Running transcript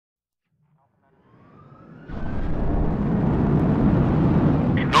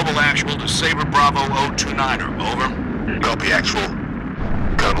actual to Sabre Bravo 029er. Over. Copy actual.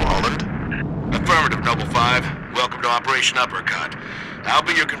 Colonel Holland? Affirmative, Noble 5. Welcome to Operation Uppercut. I'll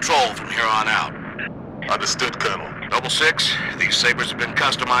be your control from here on out. Understood, Colonel. Noble 6, these Sabres have been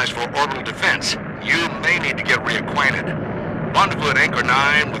customized for orbital defense. You may need to get reacquainted. Rendezvous at Anchor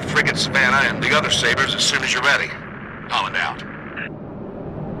 9 with Frigate Savannah and the other Sabres as soon as you're ready. Holland out.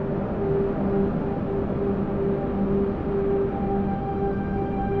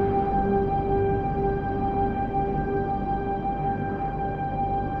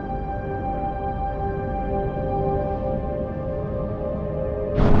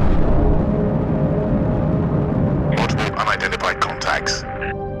 Unidentified contacts.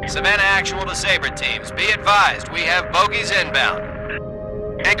 Savannah actual to Sabre teams. Be advised, we have bogies inbound.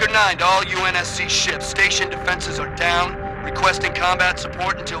 Anchor 9 to all UNSC ships. Station defenses are down. Requesting combat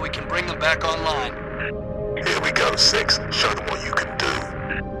support until we can bring them back online. Here we go, 6. Show them what you can do.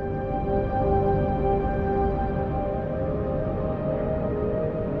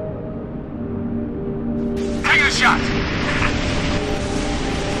 Taking a shot!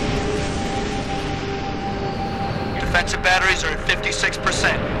 Defensive batteries are at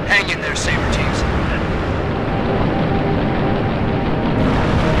 56%. Hang in there, Sabre teams.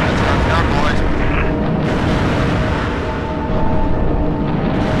 Down, boys.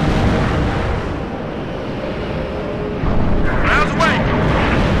 Rounds away!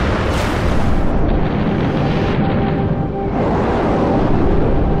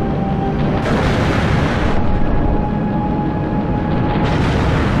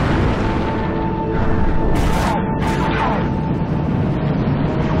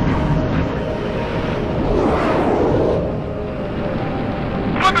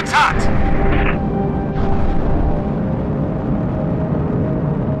 Weapons hot!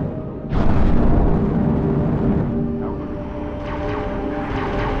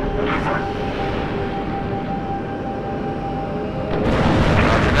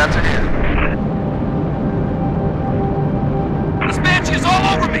 That's a hit. This Banshee is all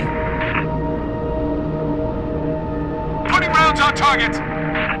over me! Putting rounds on target!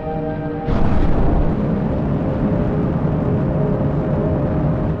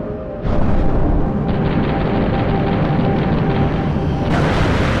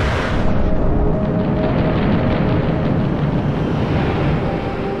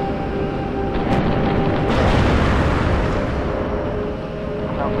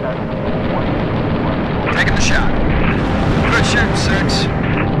 Taking the shot. Good shoot, 6.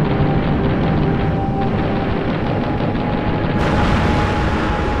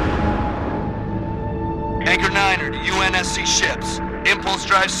 Anchor 9er to UNSC ships. Impulse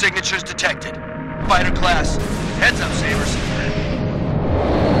drive signatures detected. Fighter class. Heads up, Sabres.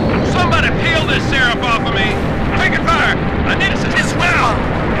 Somebody peel this Seraph off of me! Taking fire! I need assistance now!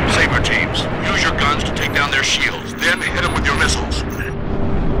 Sabre teams, use your guns to take down their shields, then hit them with your missiles.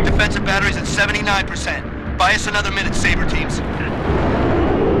 Defensive batteries at 79%. Buy us another minute, Sabre teams.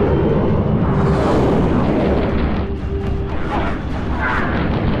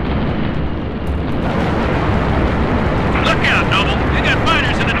 Look out, Noble! You got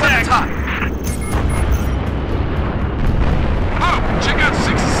fighters in attack! Oh, check out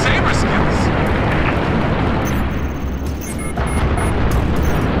 6's Sabre skills.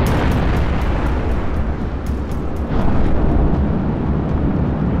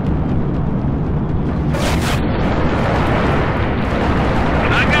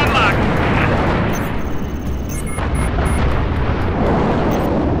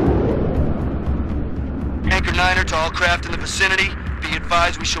 To all craft in the vicinity, be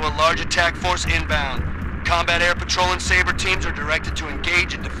advised we show a large attack force inbound. Combat air patrol and Sabre teams are directed to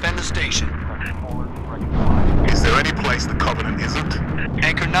engage and defend the station. Is there any place the Covenant isn't?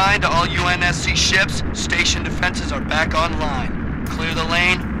 Anchor 9 to all UNSC ships, station defenses are back online. Clear the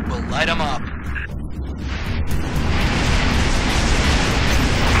lane, we'll light them up.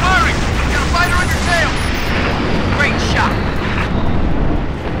 Firing! Got a fighter on your tail! Great shot!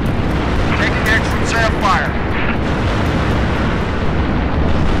 Taking air from Seraph fire.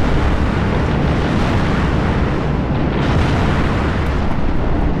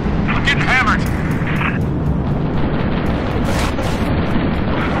 Getting hammered.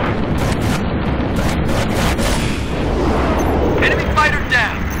 Enemy fighter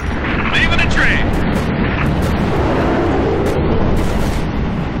down. Leaving it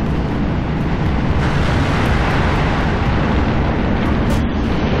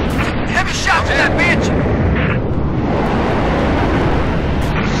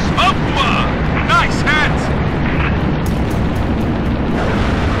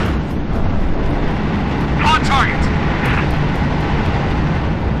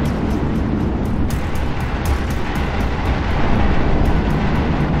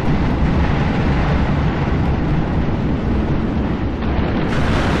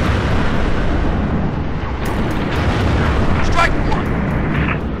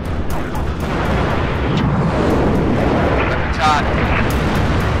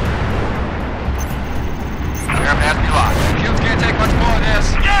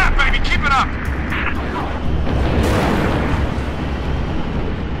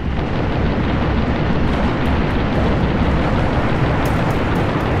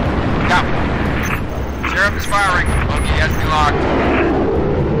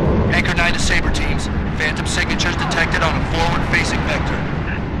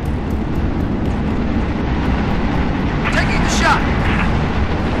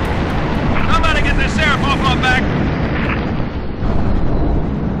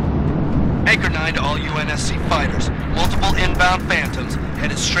Anchor 9 to all UNSC fighters. Multiple inbound Phantoms,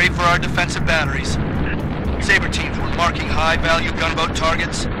 headed straight for our defensive batteries. Sabre teams were marking high-value gunboat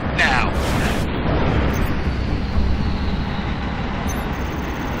targets now.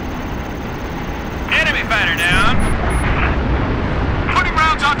 Enemy fighter down. Putting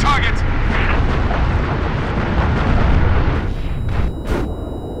rounds on target.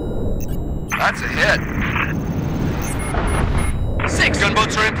 That's a hit. 6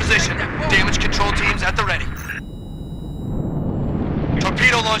 gunboats are in position. Damage control teams at the ready.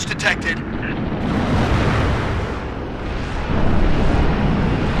 Torpedo launch detected.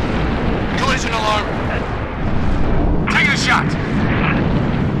 Collision alarm. Take a shot.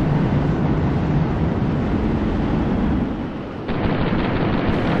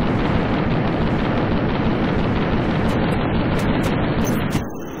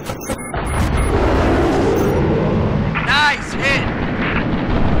 Nice hit.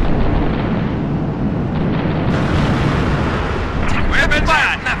 We've been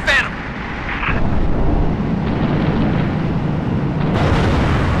Fire from that Phantom.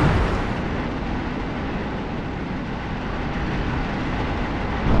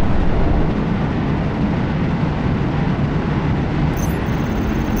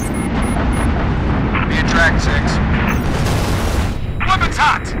 Be a track 6. Weapons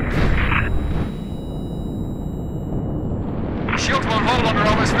hot. Shields won't hold under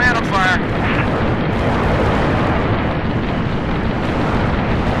all this Phantom fire.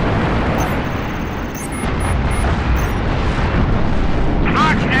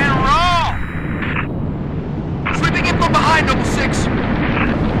 Rock and roll. Sweeping in from behind, Noble 6.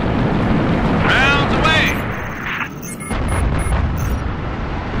 Rounds away.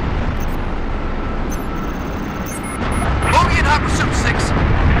 Bogey in hot pursuit, 6.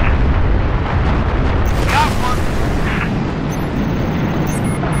 Got one.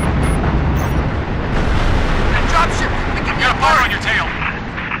 And dropship, picking me Got a fire apart. on your tail.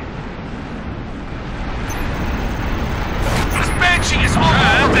 This Banshee is all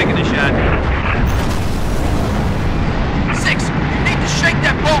I'm taking the shot. 6, you need to shake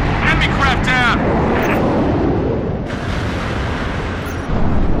that boat. Enemy craft down.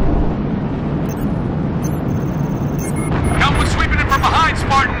 Got one sweeping in from behind,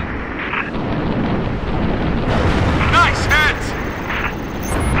 Spartan. Nice hit.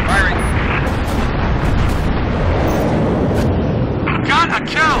 Firing. Got a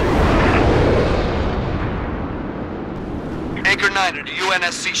kill. Anchor 9er to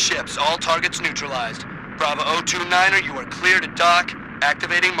UNSC ships. All targets neutralized. Bravo 029er, you are clear to dock.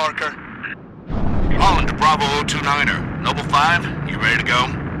 Activating marker. Holland to Bravo 029er. Noble 5, you ready to go?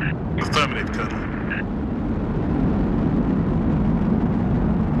 Affirmative, Colonel.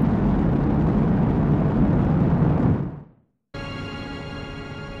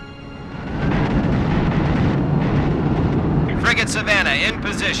 Frigate Savannah in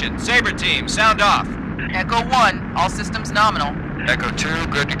position. Sabre team, sound off. Echo 1, all systems nominal. Echo 2,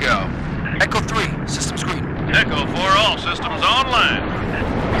 good to go. Echo 3, systems green. Echo 4, all systems online.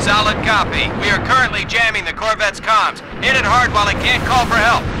 Solid copy. We are currently jamming the Corvette's comms. Hit it hard while it can't call for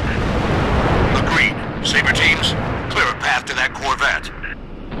help. Agreed. Sabre teams, clear a path to that Corvette.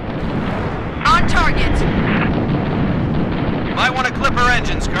 On target. Might want to clip her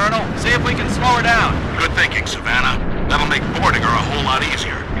engines, Colonel. See if we can slow her down. Good thinking, Savannah. That'll make boarding her a whole lot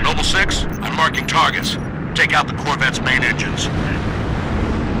easier. Noble 6, I'm marking targets. Take out the Corvette's main engines.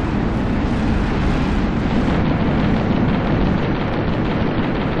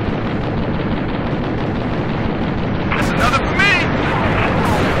 That's another for me.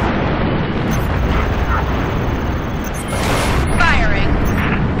 Firing.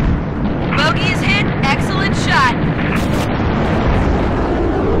 Bogey is hit. Excellent shot.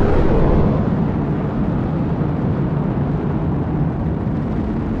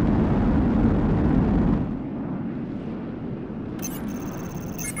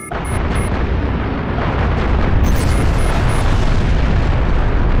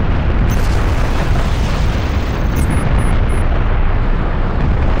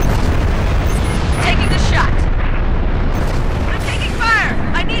 Taking the shot. I'm taking fire.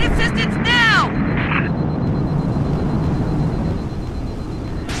 I need assistance now.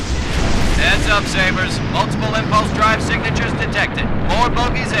 Heads up, Sabres. Multiple impulse drive signatures detected. More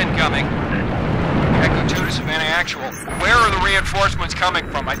bogies incoming. Echo 2 to Savannah Actual. Where are the reinforcements coming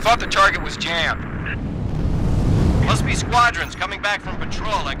from? I thought the target was jammed. Must be squadrons coming back from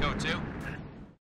patrol, Echo 2.